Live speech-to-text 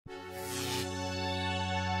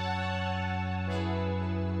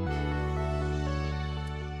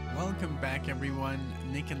welcome back everyone.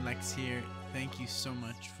 NicknLex here. Thank you so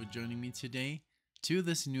much for joining me today to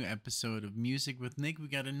this new episode of Music with Nick. We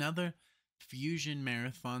got another fusion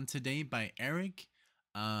marathon today by Eric,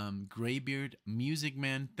 GREYBEARD, Music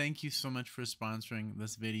Man. Thank you so much for sponsoring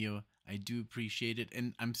this video. I do appreciate it,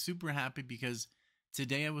 and I'm super happy because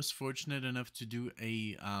today I was fortunate enough to do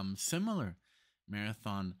a similar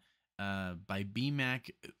marathon by BMAC.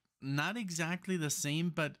 Not exactly the same,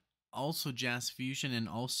 but also jazz fusion, and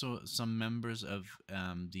also some members of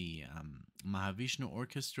the Mahavishnu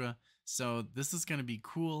Orchestra. So this is gonna be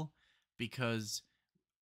cool because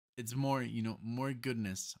it's more, more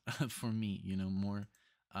goodness for me, more.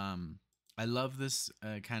 I love this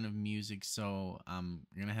kind of music, so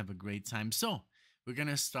we're gonna have a great time. So we're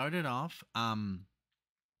gonna start it off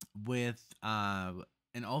with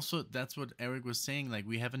and also that's what Eric was saying, like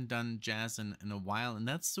we haven't done jazz in a while, and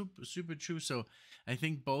that's super true. So I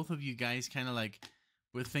think both of you guys kind of like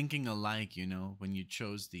we're thinking alike, when you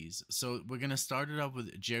chose these. So we're gonna start it off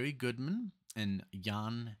with Jerry Goodman and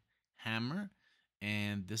Jan Hammer,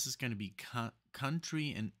 and this is gonna be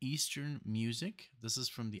country and Eastern music. This is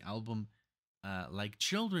from the album Like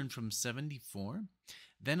Children from '74.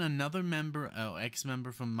 Then another member,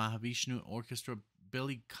 ex-member from Mahavishnu Orchestra,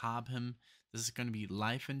 Billy Cobham. This is going to be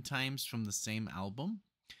Life and Times from the same album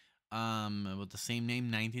with the same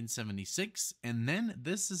name, 1976. And then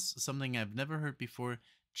this is something I've never heard before,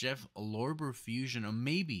 Jeff Lorber fusion, or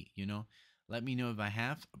maybe, let me know if I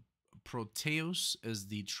have. Proteus is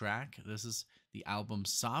the track. This is the album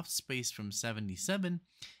Soft Space from '77.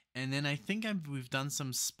 And then I think we've done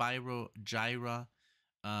some Spyro Gyra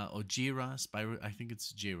or Gyra, Spyro, I think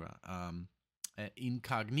it's Gyra.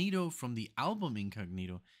 Incognito from the album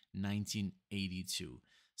Incognito, 1982.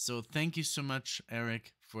 So thank you so much,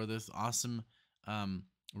 Eric, for this awesome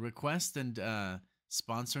request and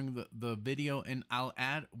sponsoring the video. And I'll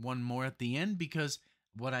add one more at the end, because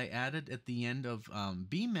what I added at the end of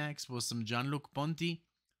BMAX was some Luc Ponty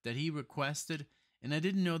that he requested, and I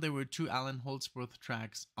didn't know there were two Alan Holdsworth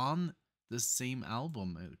tracks on the same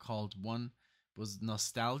album. Called one was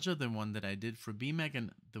Nostalgia, the one that I did for BMAC, and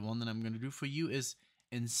the one that I'm going to do for you is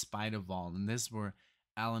In Spite of All. And this where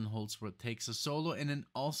Alan Holdsworth takes a solo, and then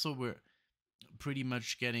also we're pretty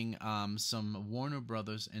much getting some Warner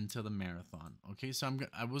Brothers into the marathon. Okay, so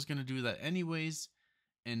I was going to do that anyways,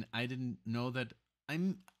 and I didn't know that.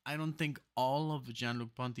 I don't think all of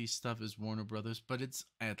Luc Ponty's stuff is Warner Brothers, but it's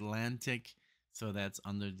Atlantic, so that's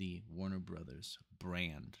under the Warner Brothers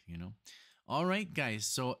brand, All right, guys.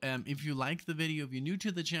 So if you like the video, if you're new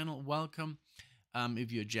to the channel, welcome.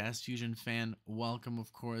 If you're a jazz fusion fan, welcome.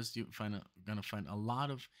 Of course, you're gonna find a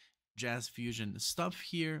lot of jazz fusion stuff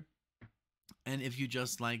here. And if you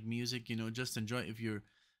just like music, just enjoy. If you're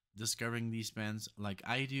discovering these bands like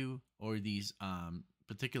I do, or these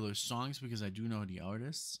particular songs, because I do know the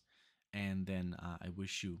artists, and then I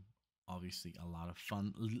wish you obviously a lot of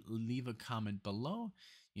fun. Leave a comment below.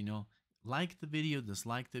 Like the video,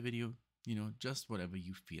 dislike the video. Just whatever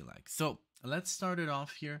you feel like. So let's start it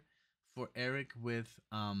off here for Eric with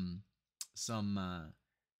some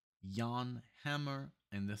Jan Hammer,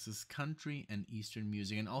 and this is country and Eastern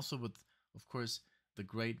music, and also with, of course, the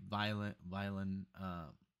great violin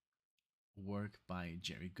work by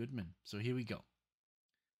Jerry Goodman. So here we go.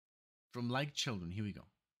 From Like Children, here we go.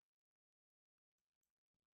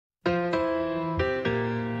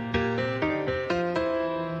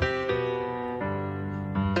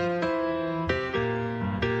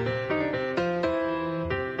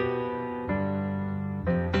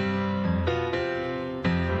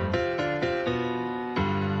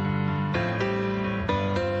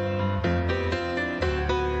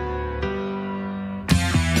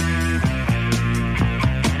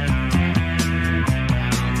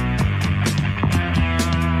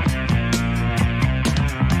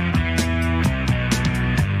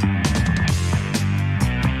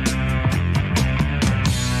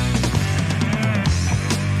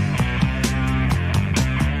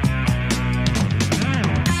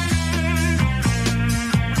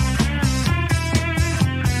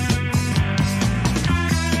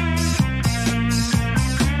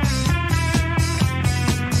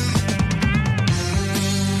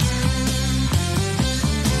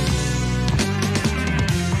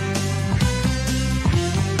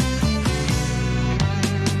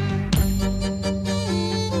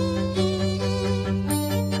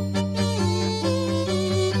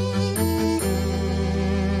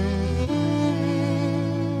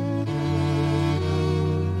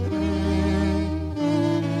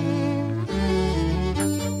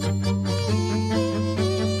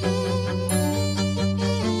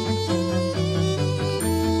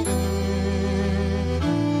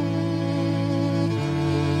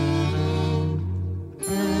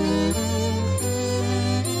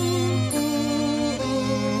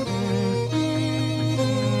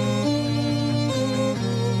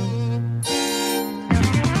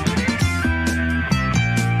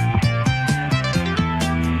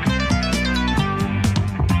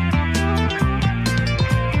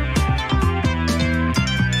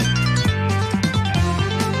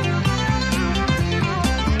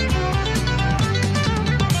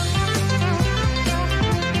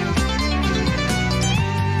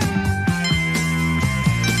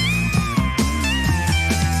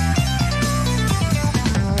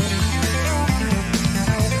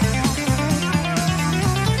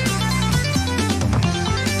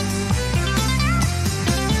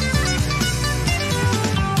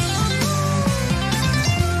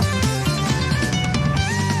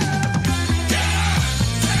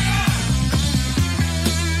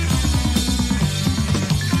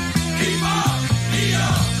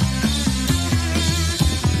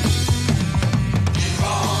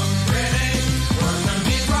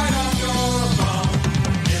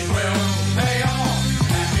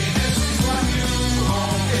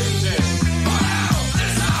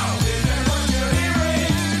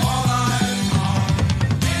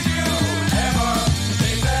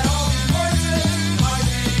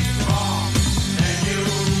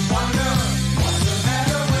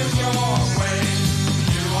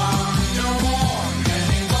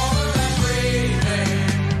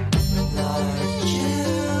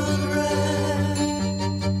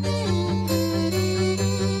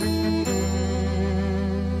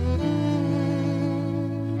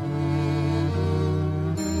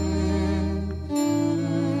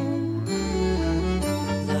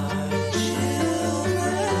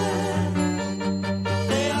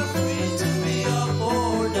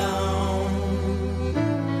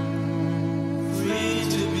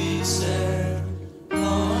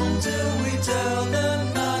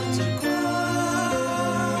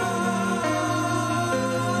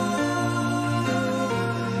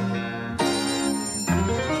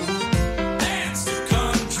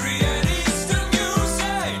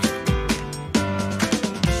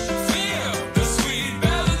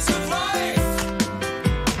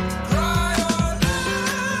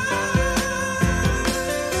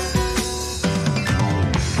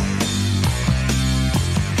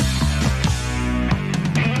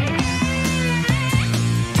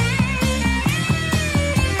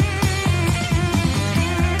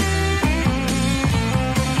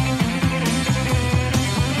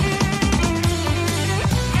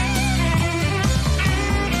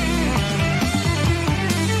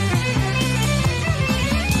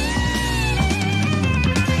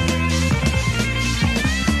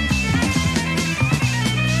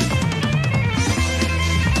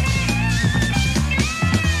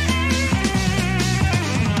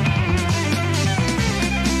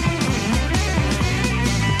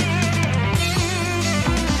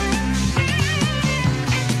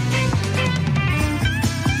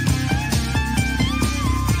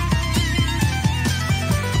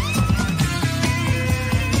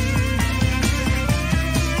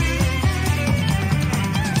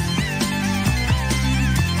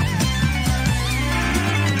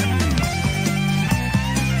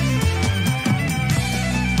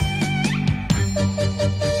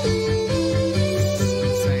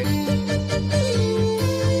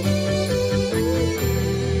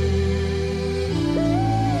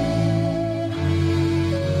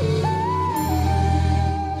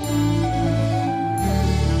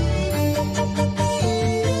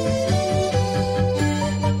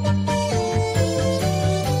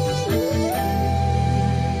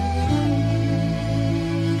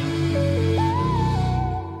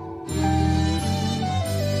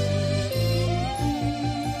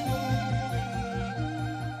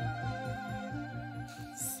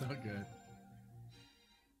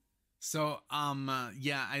 So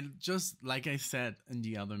yeah, I just like I said in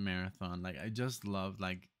the other marathon, like I just love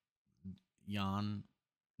like Jan,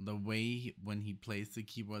 the way when he plays the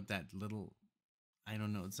keyboard, that little, I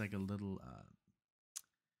don't know, it's like a little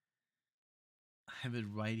I have it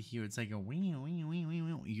right here. It's like a wee wee wee wee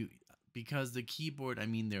wee. You, because the keyboard, I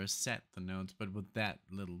mean, they're set the notes, but with that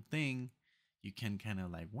little thing, you can kind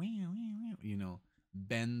of like wee wee wee, you know,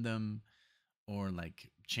 bend them or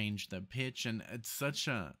like change the pitch, and it's such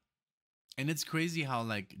a, and it's crazy how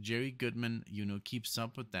like Jerry Goodman, you know, keeps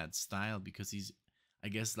up with that style because he's, I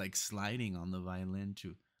guess, like sliding on the violin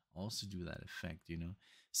to also do that effect, you know.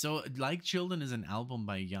 So Like Children is an album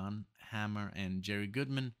by Jan Hammer and Jerry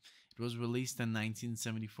Goodman. It was released in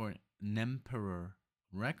 1974 Nemperor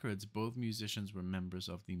Records. Both musicians were members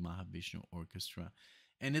of the Mahavishnu Orchestra.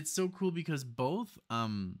 And it's so cool because both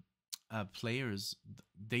players,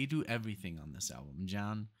 they do everything on this album.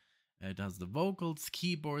 Jan does the vocals,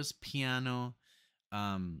 keyboards, piano,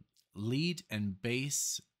 lead and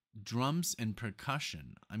bass, drums and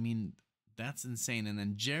percussion. I mean, that's insane. And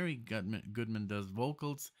then Jerry Goodman does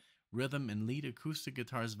vocals, rhythm and lead, acoustic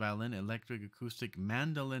guitars, violin, electric, acoustic,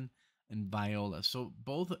 mandolin, and viola. So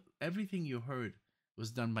both, everything you heard was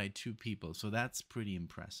done by two people. So that's pretty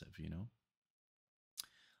impressive, you know.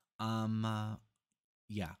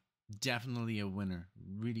 Yeah, definitely a winner.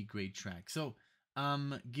 Really great track. So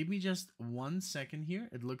give me just 1 second here.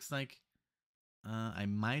 It looks like I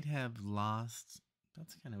might have lost.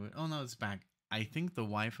 That's kind of weird. Oh no, it's back. I think the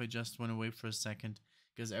Wi-Fi just went away for a second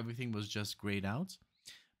because everything was just grayed out.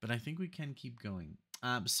 But I think we can keep going.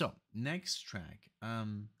 So next track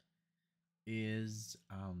is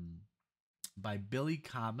by Billy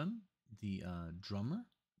Cobham, the drummer,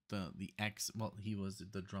 the ex. Well, he was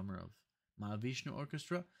the drummer of Mahavishnu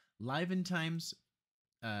Orchestra. Live in Times,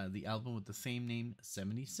 the album with the same name,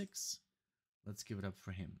 76. Let's give it up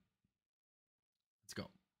for him. Let's go.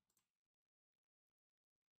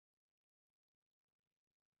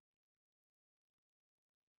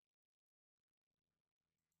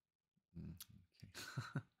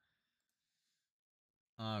 Okay.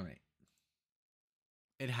 All right.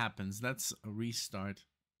 It happens. Let's restart.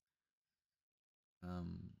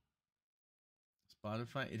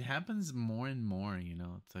 Spotify. It happens more and more, you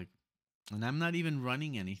know. It's like, and I'm not even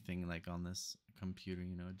running anything like on this computer,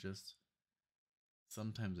 you know, just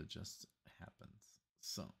sometimes it just happens.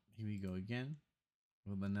 So here we go again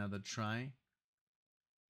with another try.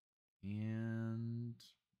 And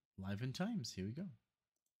Live in Times. Here we go.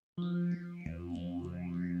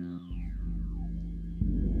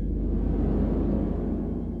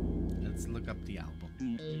 Let's look up the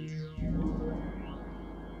album.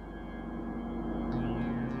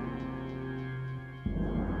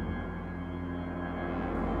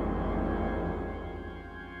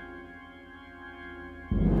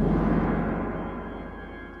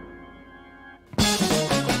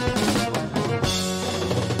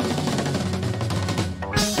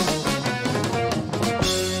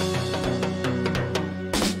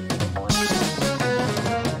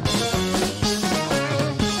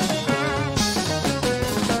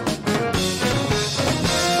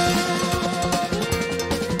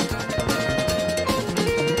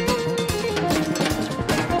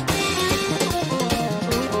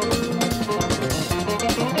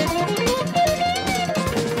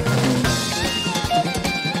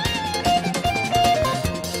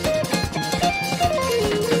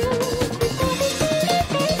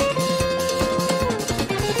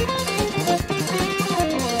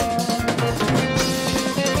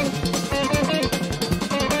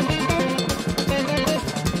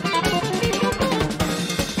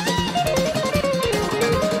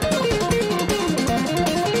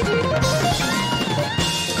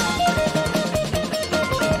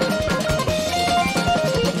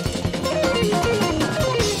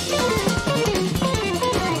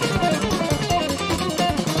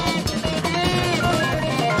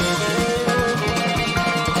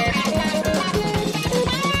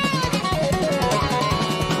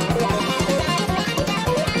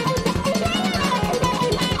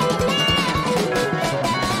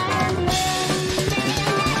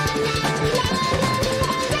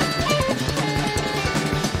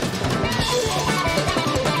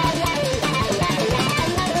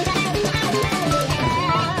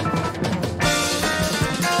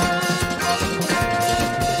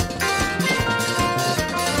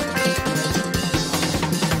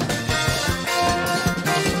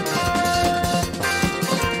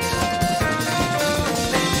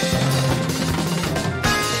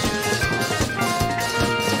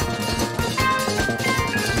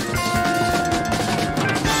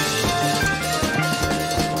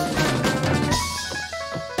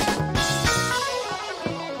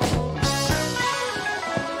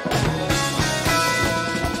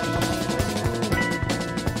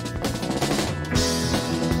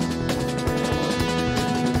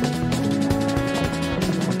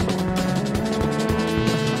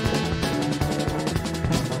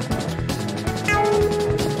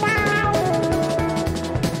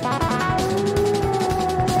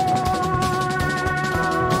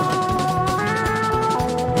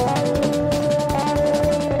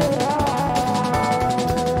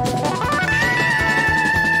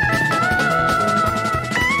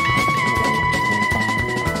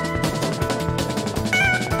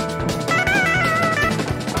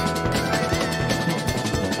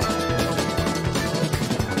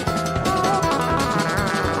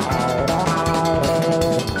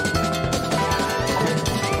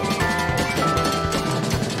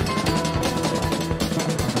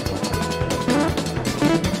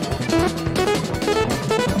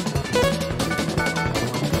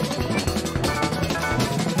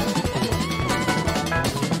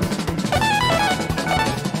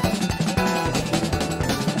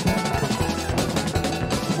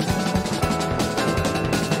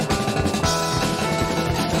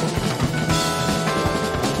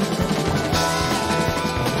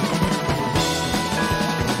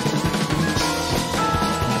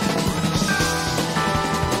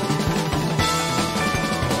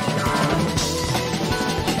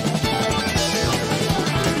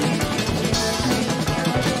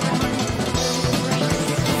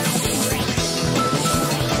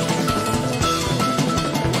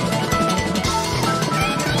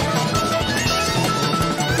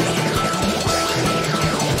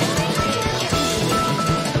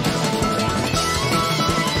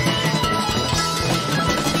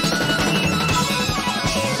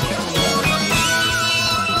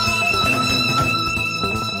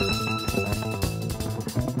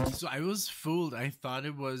 So I was fooled. I thought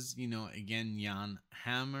it was, again, Jan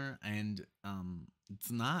Hammer, and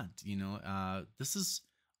it's not, this is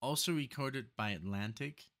also recorded by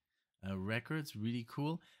Atlantic Records, really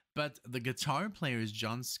cool. But the guitar player is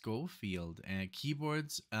John Schofield, and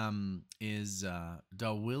keyboards is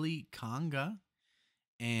Da Willie Conga,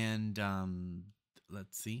 and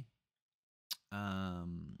let's see. I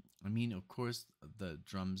mean, of course, the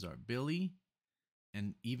drums are Billy,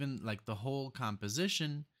 and even like the whole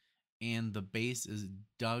composition, and the bass is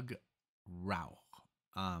Doug Rauch.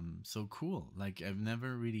 So cool. Like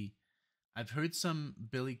I've heard some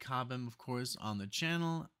Billy Cobham, of course, on the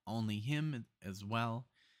channel, only him as well.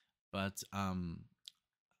 But I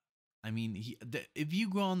mean, if you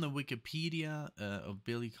go on the Wikipedia of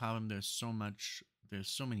Billy Cobham, there's so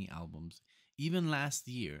many albums. Even last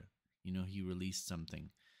year, he released something,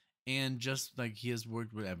 and just like he has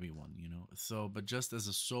worked with everyone, So, but just as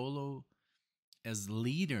a solo, as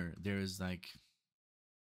leader, there is like,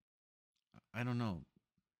 I don't know,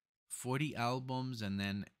 40 albums, and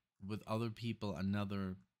then with other people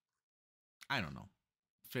another, I don't know,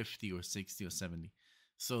 50 or 60 or 70.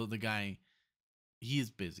 So the guy, he is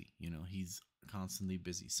busy, he's constantly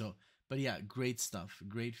busy. So, but yeah, great stuff,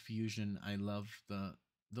 great fusion. I love the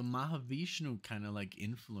Mahavishnu kind of like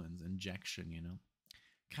influence injection,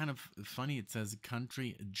 Kind of funny. It says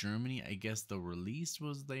country Germany. I guess the release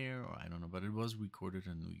was there, or I don't know, but it was recorded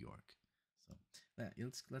in New York. So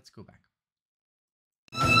let's go back.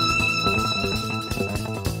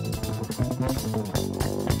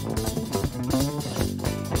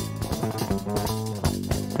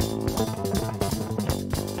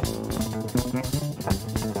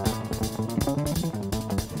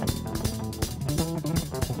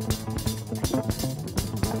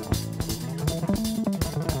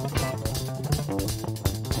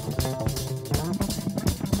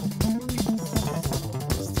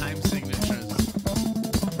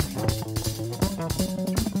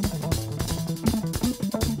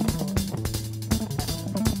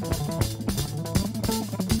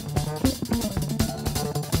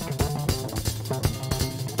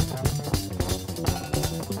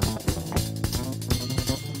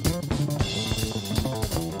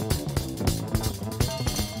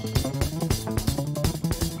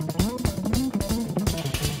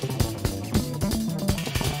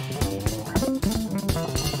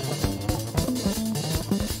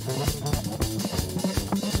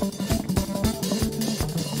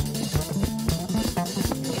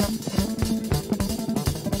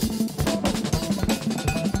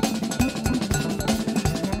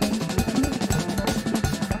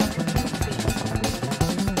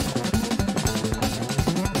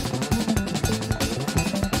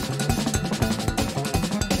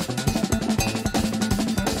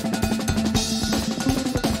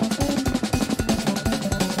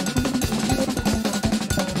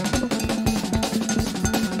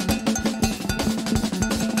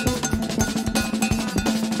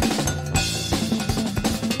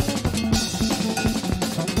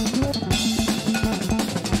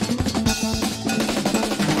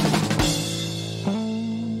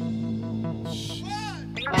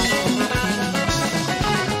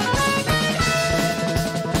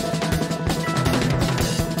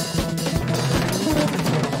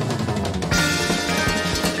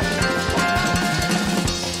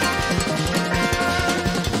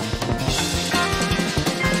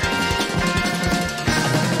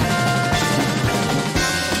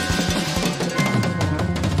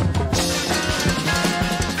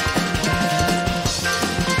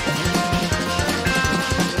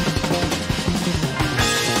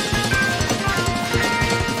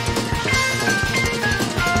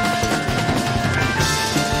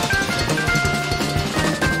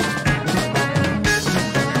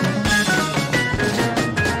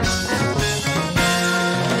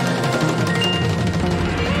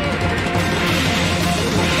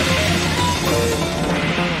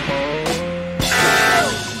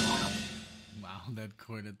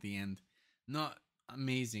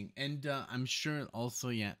 Amazing. And I'm sure also,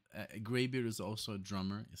 yeah, Greybeard is also a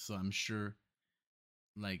drummer. So I'm sure,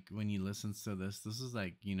 like, when he listens to this is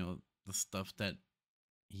like, the stuff that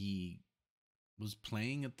he was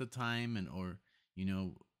playing at the time, and or,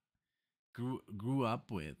 grew up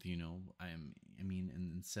with, I mean,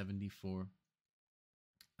 in 74,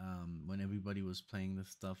 when everybody was playing this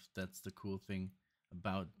stuff. That's the cool thing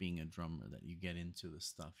about being a drummer, that you get into the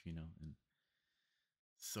stuff, and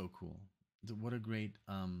so cool. What a great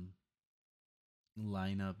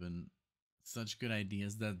lineup, and such good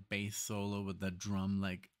ideas. That bass solo with that drum,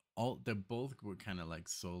 like they both were kind of like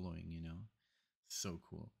soloing, so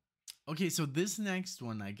cool. Okay, so this next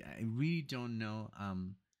one, I really don't know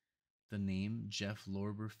the name Jeff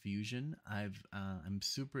Lorber Fusion. I'm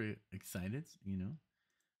super excited. You know,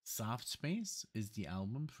 Soft Space is the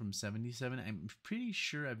album from '77. I'm pretty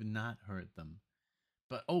sure I've not heard them,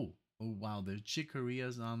 but oh wow, the Chick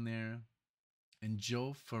Corea's on there, and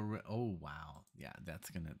Joe Ferrer. Oh wow, yeah, that's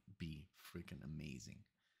gonna be freaking amazing.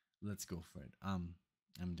 Let's go for it. I'm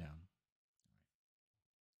down.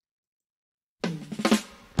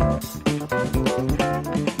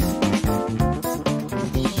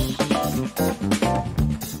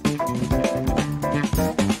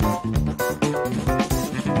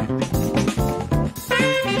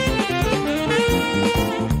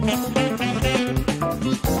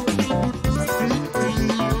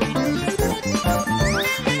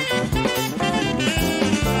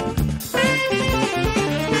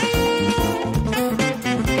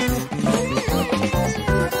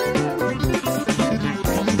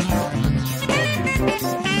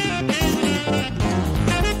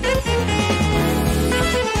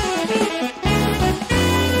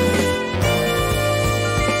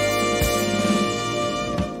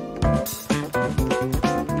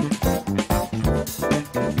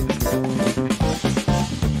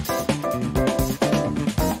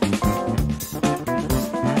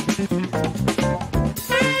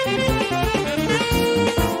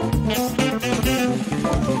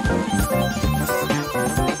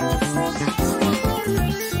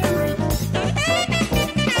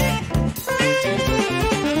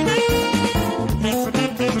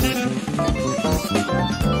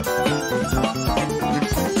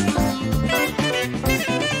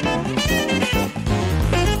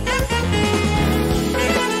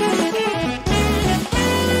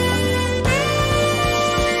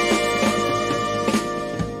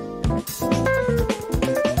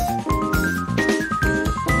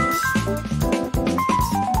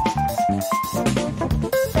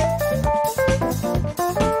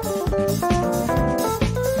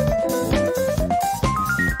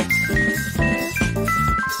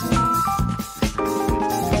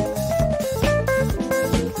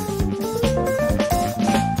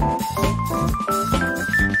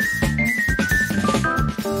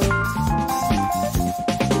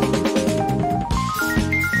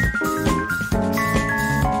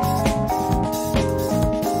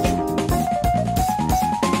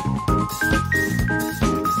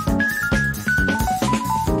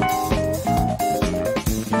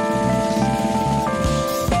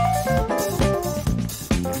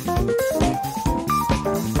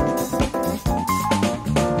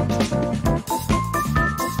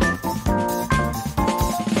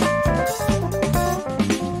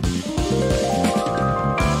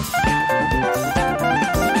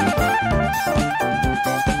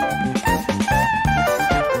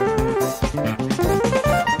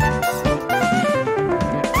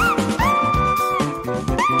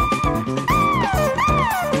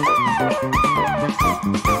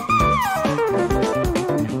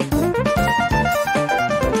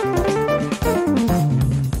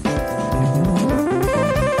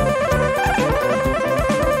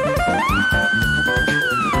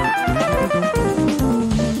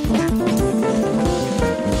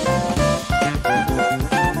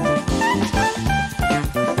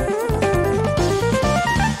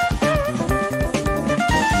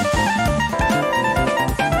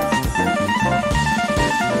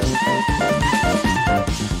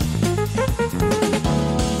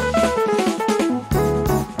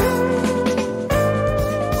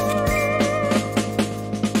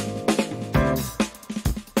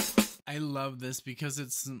 This because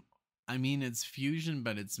I mean, it's fusion,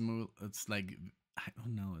 but it's more, it's like, I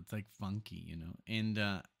don't know, it's like funky, you know. And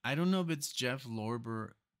I don't know if it's Jeff Lorber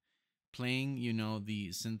playing, you know, the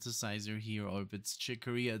synthesizer here, or if it's Chick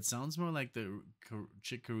Corea. It sounds more like the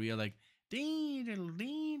Chick Corea, like he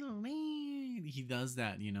does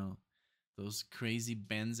that, you know, those crazy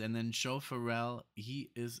bends. And then Joe Farrell,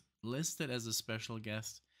 he is listed as a special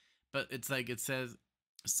guest, but it's like it says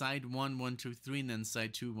side 1 1 2 3, and then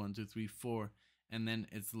side 2 1 2 3 4, and then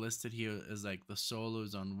it's listed here as like the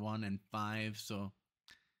solos on 1 and 5. So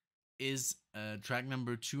is track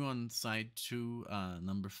number 2 on side 2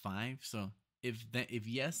 number 5? So if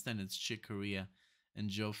yes, then it's Chick Corea. And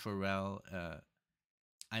Joe Farrell,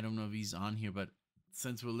 I don't know if he's on here, but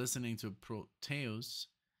since we're listening to Proteus,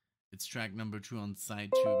 it's track number 2 on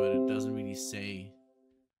side 2, but it doesn't really say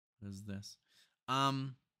what is this.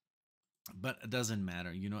 But it doesn't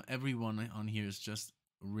matter, you know. Everyone on here is just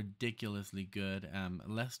ridiculously good.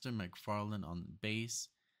 Lester McFarlane on bass,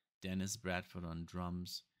 Dennis Bradford on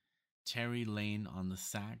drums, Terry Lane on the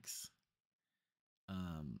sax,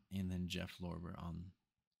 and then Jeff Lorber on,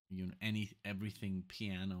 you know, everything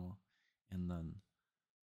piano, and then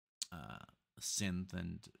synth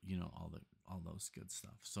and all those good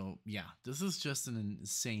stuff. So yeah, this is just an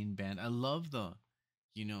insane band. I love the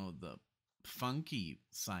the funky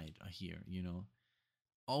side here.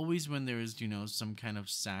 Always when there is some kind of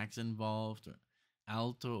sax involved, or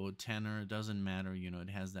alto or tenor, it doesn't matter. It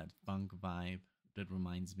has that funk vibe that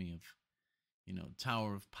reminds me of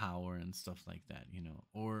Tower of Power and stuff like that.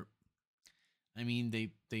 Or I mean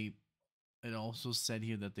they it also said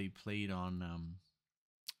here that they played on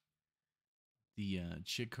the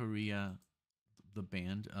Chick Corea, the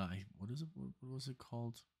band. What is it? What was it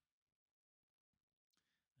called?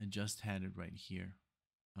 I just had it right here.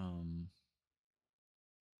 Um,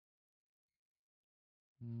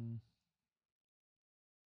 hmm,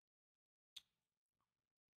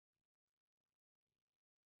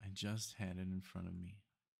 I just had it in front of me.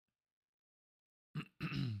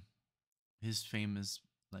 His famous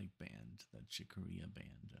like band, that Chick Corea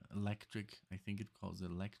band, Electric. I think it calls it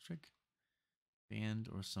Electric Band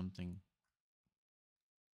or something.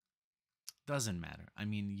 Doesn't matter. I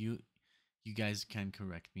mean, you guys can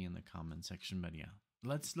correct me in the comment section, but yeah,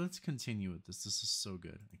 let's continue with this. This is so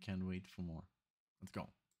good. I can't wait for more. Let's go.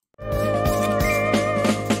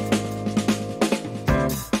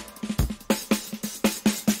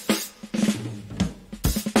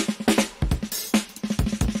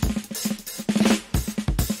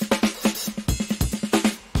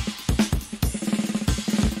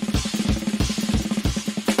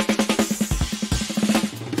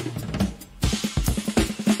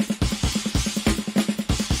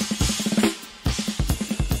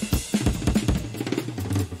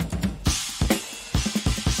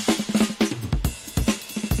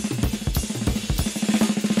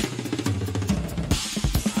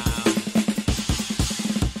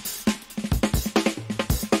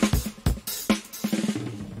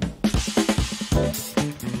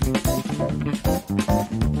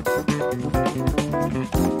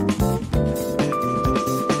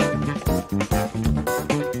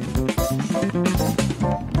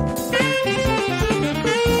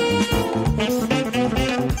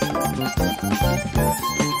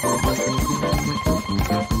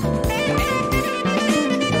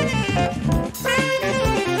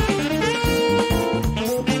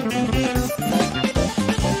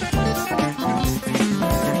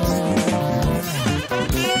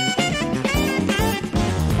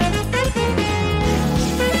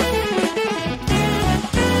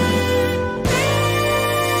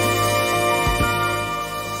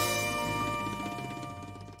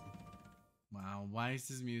 Why is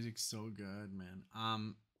this music so good, man?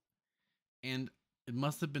 And it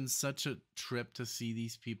must have been such a trip to see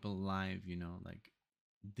these people live, like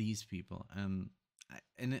these people.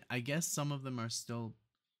 I guess some of them are still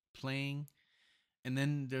playing, and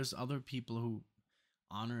then there's other people who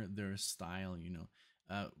honor their style.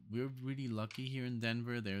 We're really lucky here in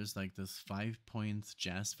Denver. There's like this 5 Points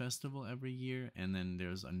Jazz Festival every year, and then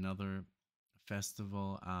there's another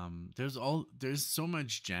festival. There's so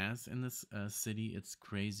much jazz in this city. It's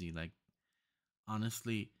crazy. Like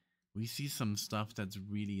honestly, we see some stuff that's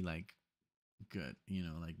really like good.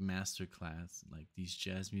 Like master class. Like these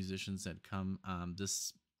jazz musicians that come.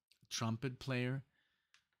 This trumpet player,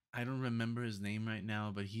 I don't remember his name right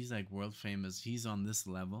now, but he's like world famous. He's on this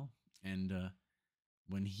level, and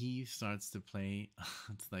when he starts to play,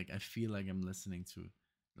 it's like I feel like I'm listening to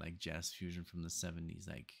like jazz fusion from the 70s,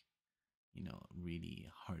 like really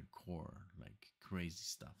hardcore, like crazy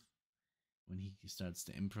stuff. When he starts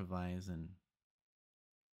to improvise, and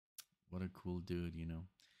what a cool dude.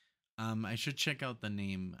 I should check out the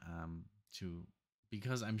name too,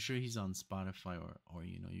 because I'm sure he's on Spotify, or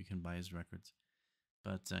you can buy his records.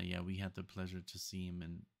 But yeah, we had the pleasure to see him,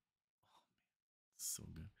 and so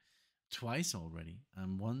good. Twice already.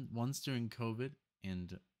 Once during COVID,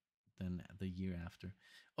 and then the year after.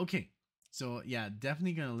 Okay, so yeah,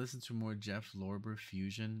 definitely gonna listen to more Jeff Lorber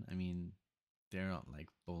fusion. I mean, they're like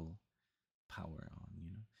full power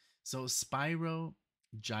on. So Spyro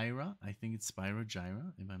Gyra, I think it's Spyro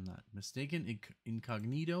Gyra, if I'm not mistaken.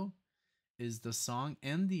 Incognito is the song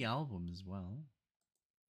and the album as well.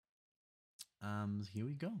 Here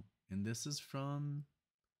we go, and this is from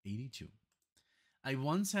 '82. I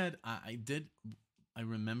once had, I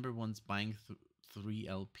remember once buying 3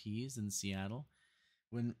 LPs in Seattle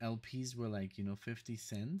when LPs were like 50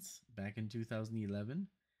 cents back in 2011.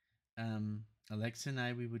 Alexia and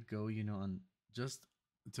I, we would go on just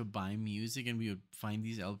to buy music, and we would find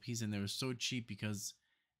these LPs, and they were so cheap because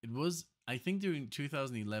it was, I think during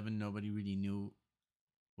 2011 nobody really knew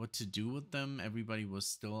what to do with them. Everybody was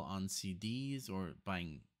still on CDs or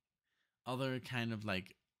buying other kind of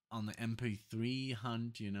like on the MP3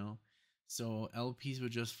 hunt. So LPs were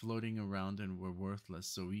just floating around and were worthless.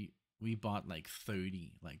 So we bought like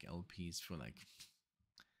 30 like LPs for like,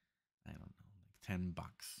 I don't know, like $10,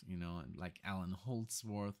 you know, and like Alan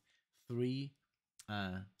Holdsworth, 3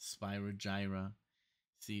 Spyro Gyra.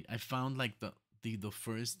 See, I found like the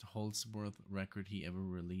first Holdsworth record he ever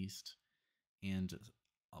released, and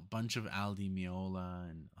a bunch of Aldi Meola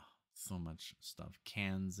and so much stuff.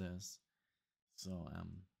 Kansas. So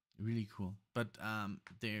really cool. But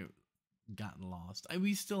they got lost.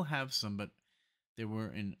 We still have some, but they were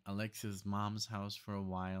in Alexia's mom's house for a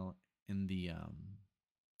while in the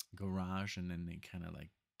garage, and then they kind of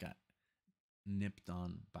like got nipped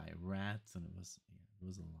on by rats, and it was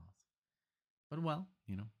a loss. But well,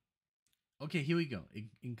 you know. Okay, here we go.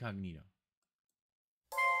 Incognito.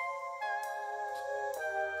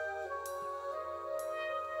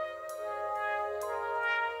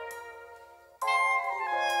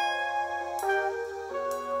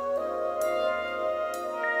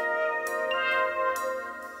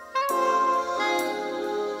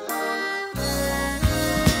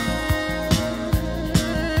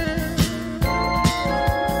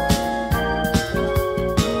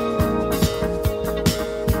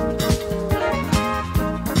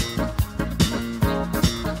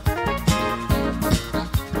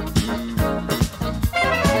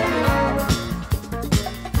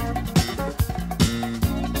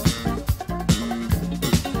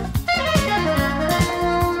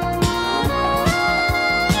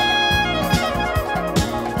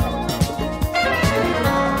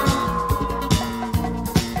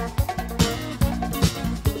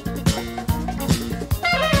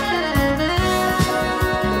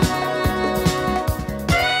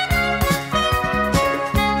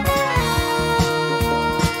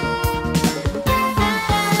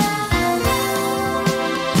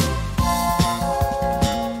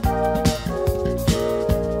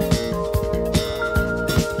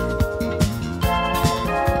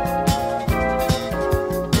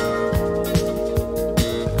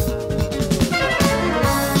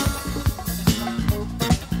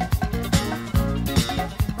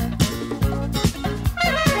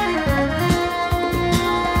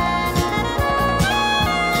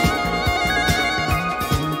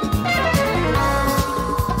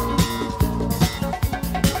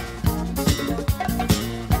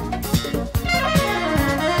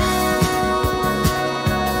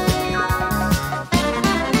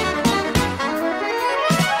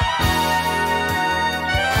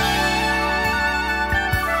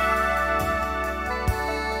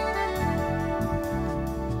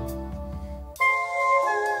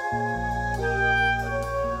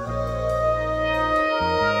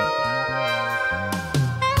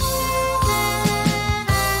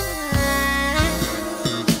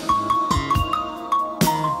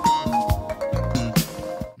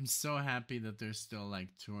 Happy that they're still like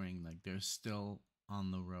touring, like they're still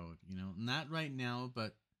on the road, you know. Not right now,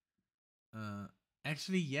 but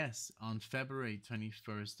actually yes, on February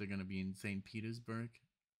 21st they're gonna be in St. Petersburg.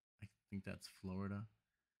 I think that's Florida.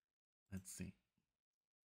 Let's see.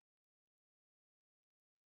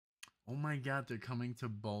 Oh my god, they're coming to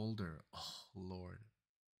Boulder. Oh Lord,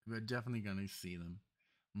 we're definitely gonna see them.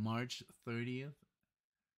 March 30th.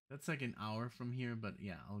 That's like an hour from here, but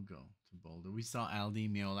yeah, I'll go to Boulder. We saw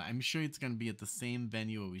Aldi Meola. I'm sure it's gonna be at the same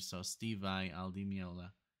venue where we saw Steve Vai, Aldi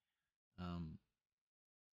Meola.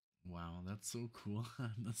 Wow, that's so cool.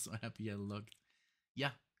 I'm so happy I looked.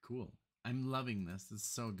 Yeah, cool. I'm loving this. It's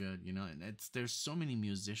so good, you know. And there's so many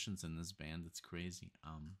musicians in this band. It's crazy.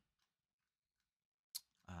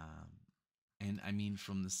 And I mean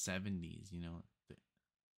from the 70s, you know.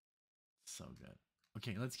 So good.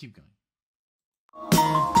 Okay, let's keep going.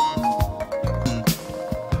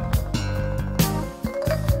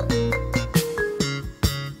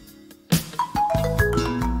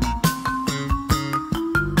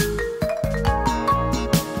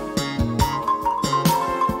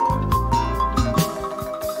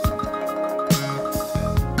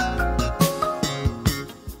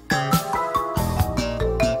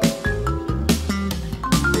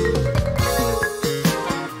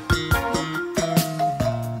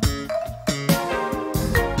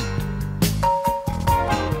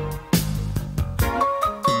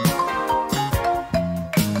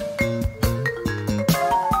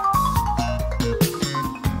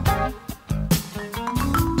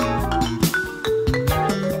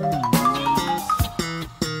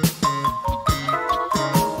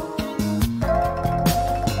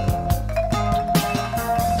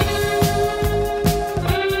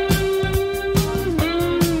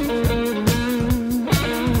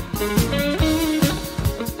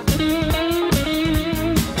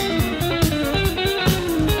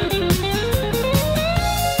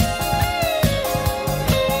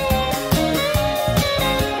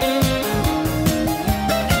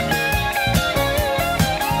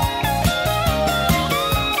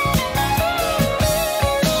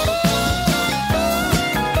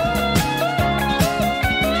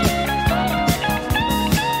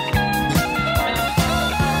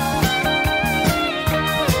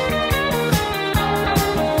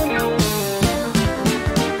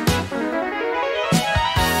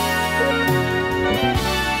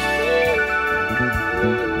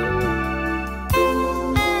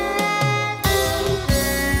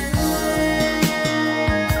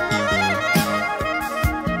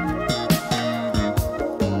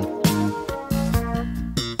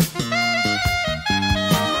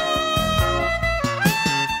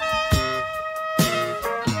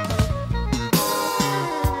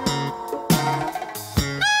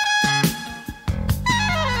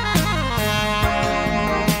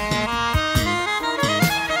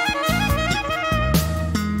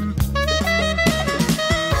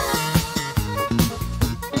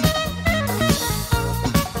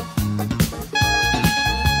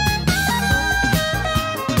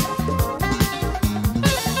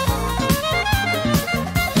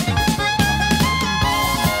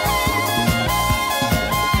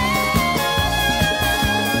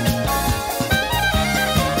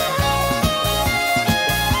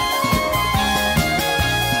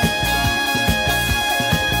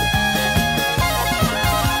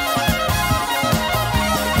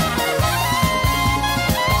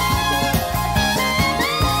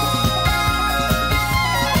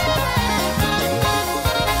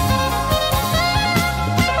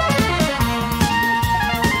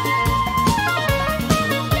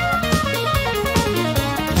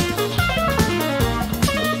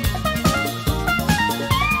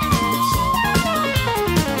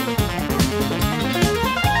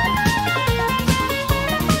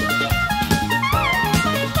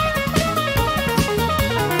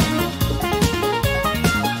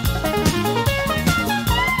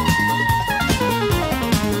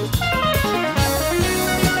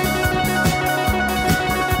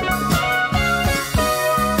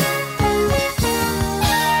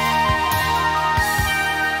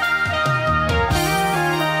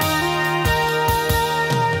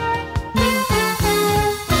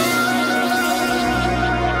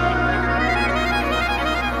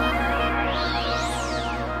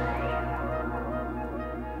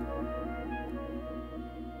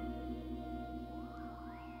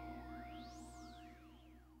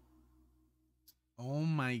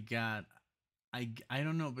 got I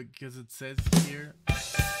don't know because it says here.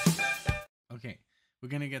 Okay, we're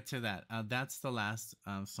gonna get to that. That's the last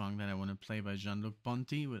song that I want to play by Jean-Luc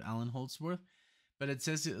Ponty with Alan Holdsworth. But it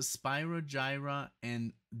says Spyro Gyra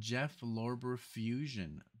and Jeff Lorber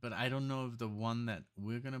fusion. But I don't know if the one that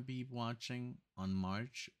we're gonna be watching on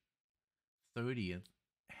March 30th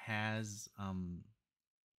has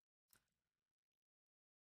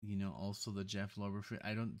you know, also the Jeff Lorber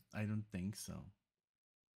fusion. I don't think so.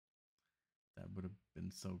 That would have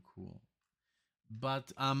been so cool.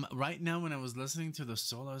 But right now when I was listening to the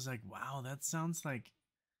solo, I was like, wow, that sounds like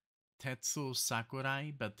Tetsuo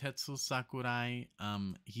Sakurai. But Tetsuo Sakurai,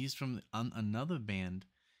 he's from another band,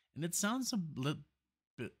 and it sounds a little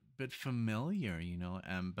bit familiar, you know.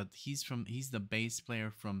 But he's the bass player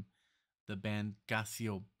from the band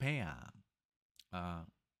Cassiopeia.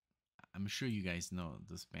 I'm sure you guys know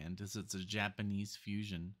this band. It's a Japanese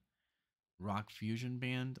fusion, rock fusion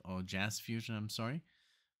band, or jazz fusion. I'm sorry,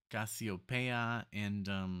 Cassiopeia, and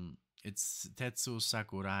it's Tetsuo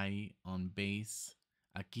Sakurai on bass,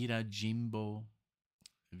 Akira Jimbo,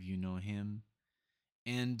 if you know him,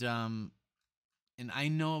 and I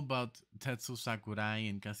know about Tetsuo Sakurai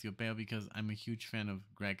and Cassiopeia because I'm a huge fan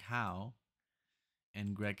of Greg Howe,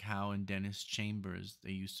 and Greg Howe and Dennis Chambers,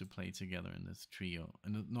 they used to play together in this trio.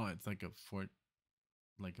 And no, it's like a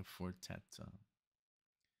quartet,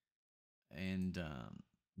 and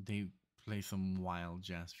they play some wild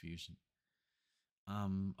jazz fusion.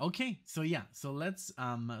 Okay, so yeah, so let's so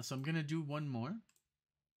I'm gonna do one more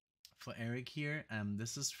for Eric here.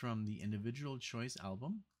 This is from the Individual Choice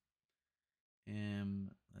album.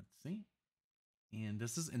 Let's see, and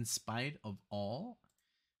this is In Spite of All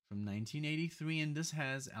from 1983, and this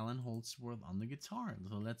has Alan Holdsworth on the guitar.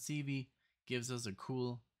 So let's see if he gives us a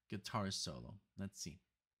cool guitar solo. Let's see.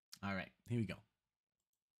 All right, here we go.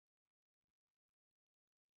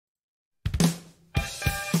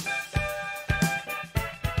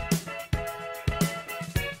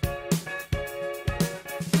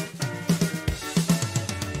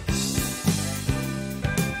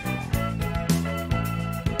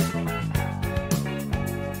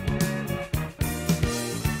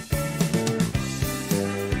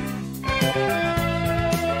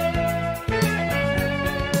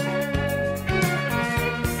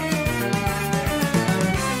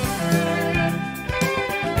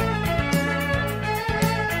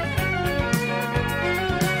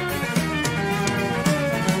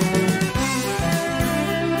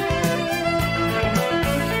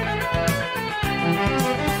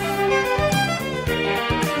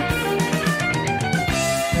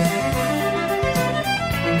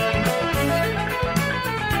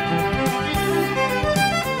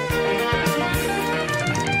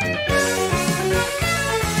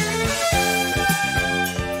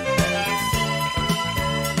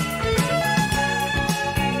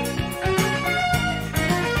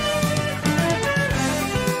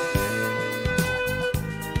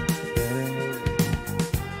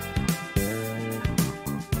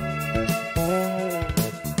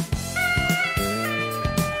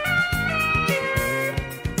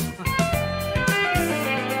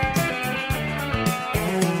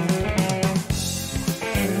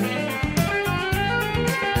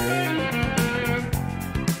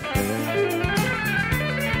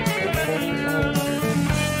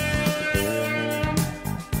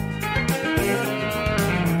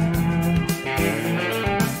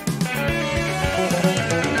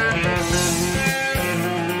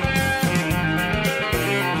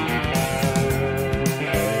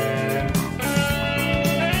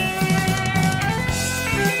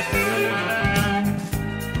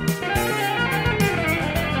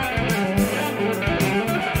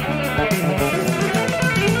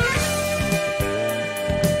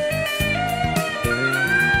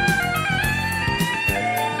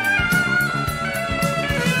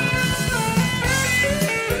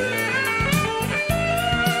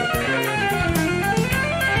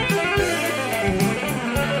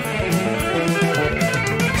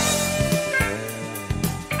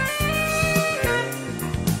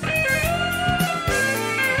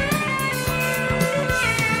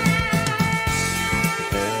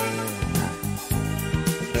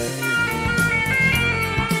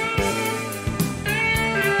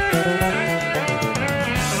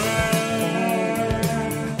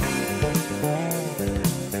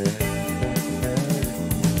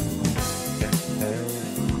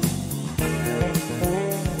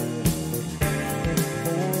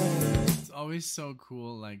 So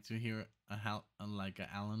cool, like, to hear a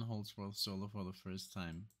Alan Holdsworth solo for the first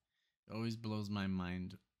time. It always blows my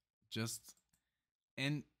mind.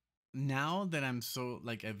 And now that I'm so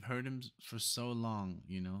like I've heard him for so long,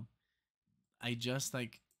 you know, I just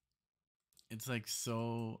like it's like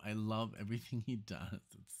so I love everything he does.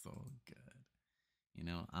 It's so good. You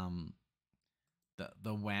know,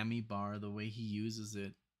 the whammy bar, the way he uses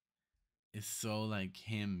it is so like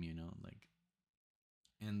him, you know, like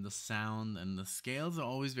and the sound and the scales are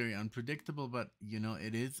always very unpredictable, but you know,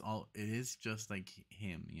 it is just like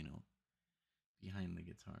him, you know, behind the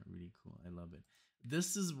guitar. Really cool. I love it.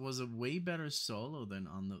 This is was a way better solo than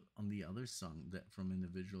on the other song that from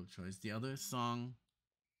Individual Choice. The other song,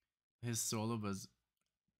 his solo was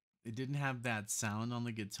it didn't have that sound on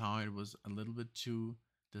the guitar. It was a little bit too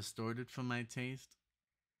distorted for my taste.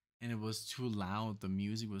 And it was too loud. The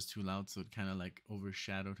music was too loud, so it kind of like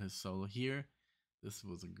overshadowed his solo. Here, this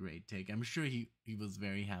was a great take. I'm sure he was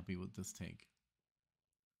very happy with this take.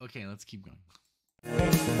 Okay, let's keep going.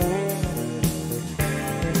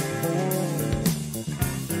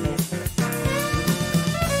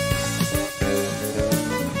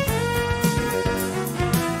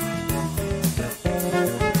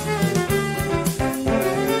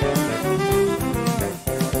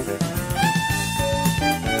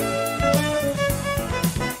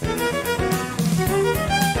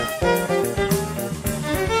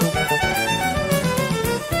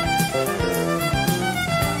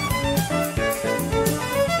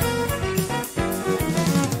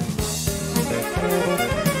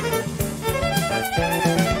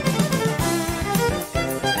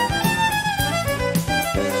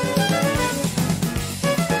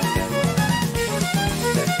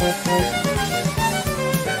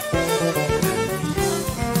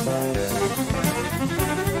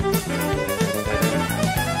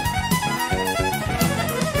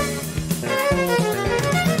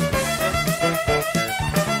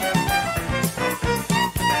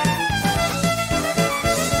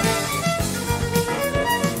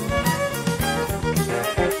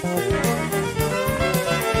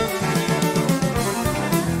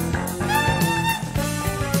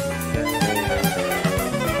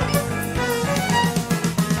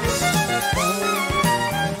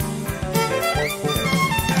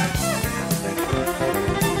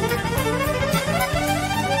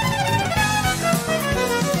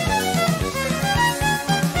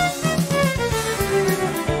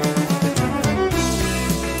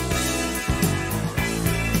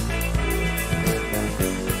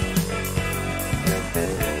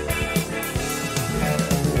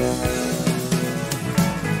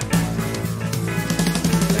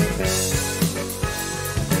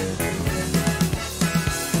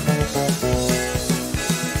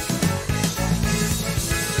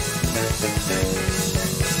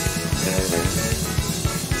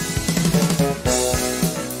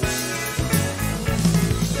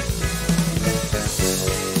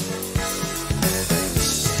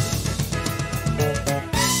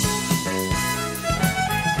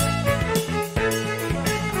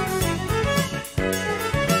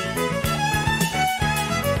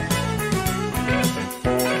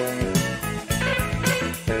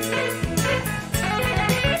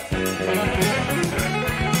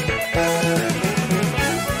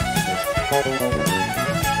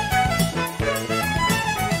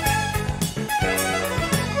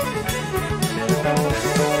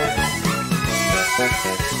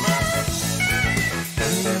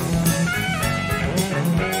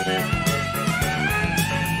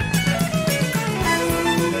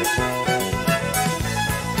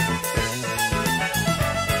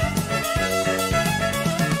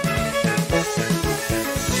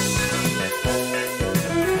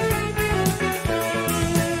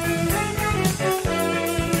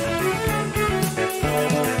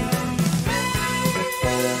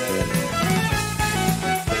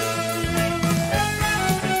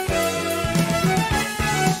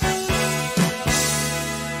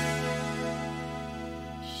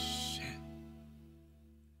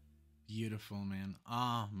 Beautiful, man.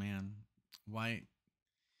 Oh, man. Why?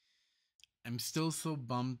 I'm still so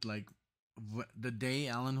bummed. Like, the day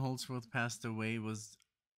Alan Holdsworth passed away was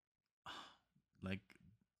like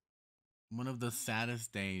one of the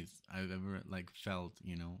saddest days I've ever like felt,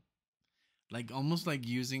 you know? Like almost like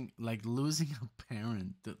like losing a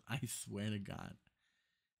parent that I swear to God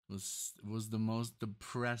was the most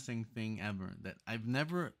depressing thing ever. That I've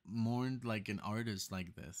never mourned like an artist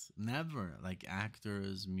like this. Never, like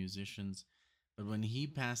actors, musicians. But when he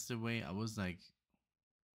passed away, I was like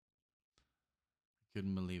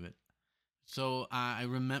couldn't believe it. So I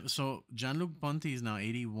remember. So Luc Ponty is now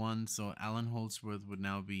 81. So Alan Holdsworth would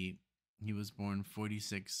now be. He was born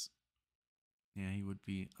 46. Yeah, he would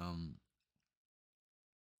be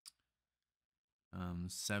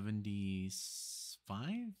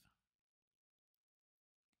 75.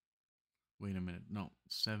 Wait a minute. No,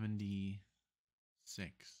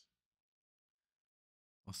 76.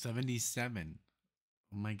 Oh, 77.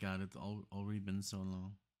 Oh my god, it's already been so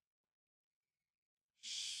long.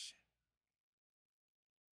 Shit.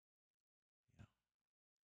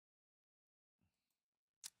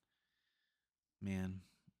 Yeah. Man.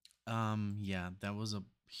 Yeah, that was a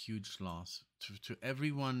huge loss to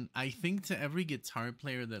everyone. I think to every guitar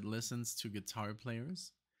player that listens to guitar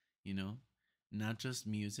players, you know, not just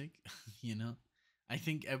music, you know. I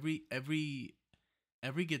think every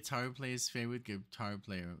guitar player's favorite guitar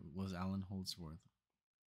player was Alan Holdsworth.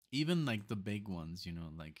 Even like the big ones, you know,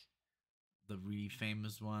 like the really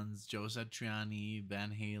famous ones, Joe Satriani,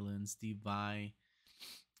 Van Halen, Steve Vai,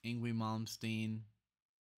 Yngwie Malmsteen,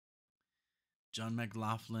 John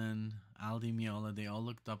McLaughlin, Aldi Meola, they all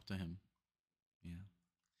looked up to him. Yeah.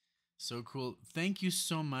 So cool. Thank you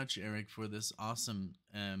so much, Eric, for this awesome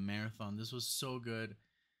marathon. This was so good.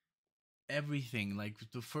 Everything, like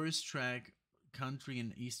the first track, country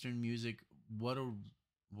and Eastern music, what a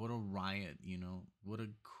riot, you know? What a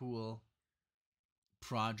cool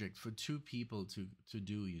project for two people to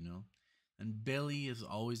do, you know? And Billy is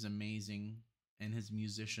always amazing, and his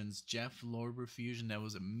musicians, Jeff Lorber fusion, that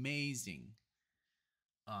was amazing.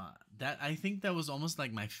 That I think that was almost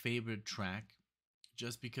like my favorite track,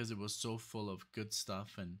 just because it was so full of good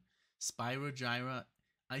stuff. And Spyro Gyra,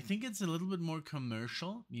 I think it's a little bit more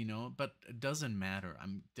commercial, you know, but it doesn't matter.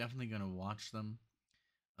 I'm definitely gonna watch them.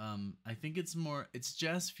 I think it's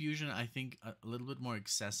jazz fusion. I think a little bit more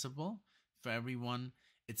accessible for everyone.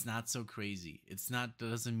 It's not so crazy. It's not, that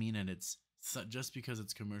doesn't mean that just because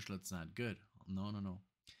it's commercial, it's not good. No, no, no.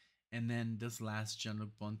 And then this last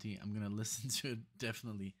Luc Ponty, I'm gonna listen to it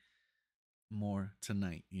definitely more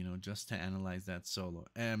tonight, you know, just to analyze that solo.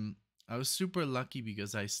 I was super lucky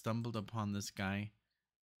because I stumbled upon this guy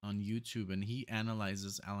on YouTube, and he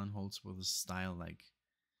analyzes Alan Holdsworth's style like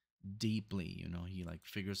deeply, you know. He like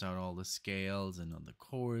figures out all the scales and all the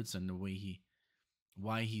chords and the way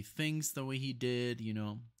why he thinks the way he did, you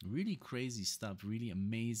know. Really crazy stuff, really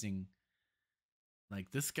amazing.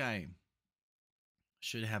 Like this guy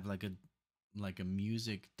should have like a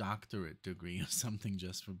music doctorate degree or something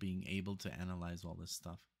just for being able to analyze all this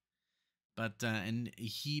stuff. But and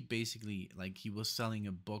he basically, like, he was selling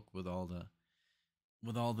a book with all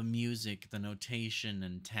the music, the notation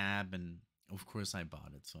and tab, and of course I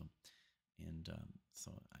bought it. So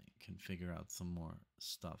I can figure out some more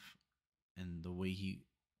stuff and the way he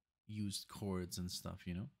used chords and stuff,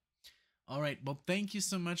 you know. All right, well, thank you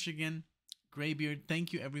so much again, Greybeard.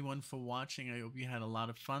 Thank you everyone for watching. I hope you had a lot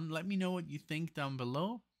of fun. Let me know what you think down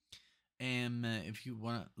below. And if you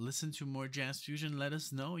want to listen to more jazz fusion, let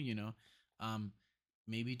us know, you know. Um,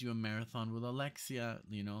 Maybe do a marathon with Alexia,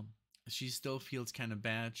 you know. She still feels kind of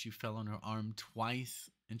bad. She fell on her arm twice,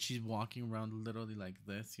 and she's walking around literally like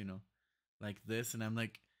this, you know, like this. And I'm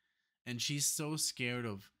like, and she's so scared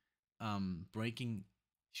of breaking.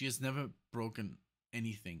 She has never broken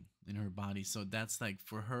anything in her body, so that's like,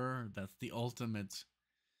 for her, that's the ultimate,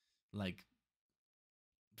 like,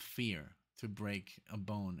 fear to break a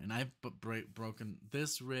bone. And I've broken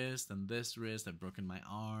this wrist and this wrist. I've broken my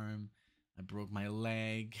arm. I broke my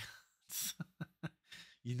leg.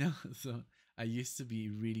 You know, so I used to be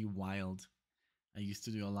really wild. I used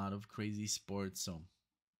to do a lot of crazy sports. So,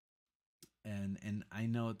 and I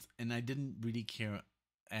know it's, and I didn't really care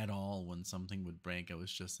at all when something would break. I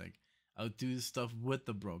was just like, I would do stuff with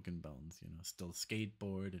the broken bones, you know, still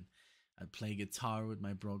skateboard, and I'd play guitar with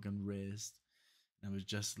my broken wrist. I would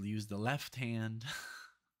just use the left hand.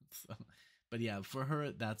 So, but yeah, for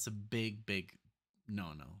her, that's a big, big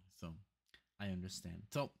no. So I understand.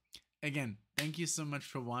 So again, thank you so much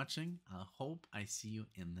for watching. I hope I see you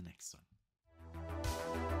in the next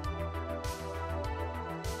one.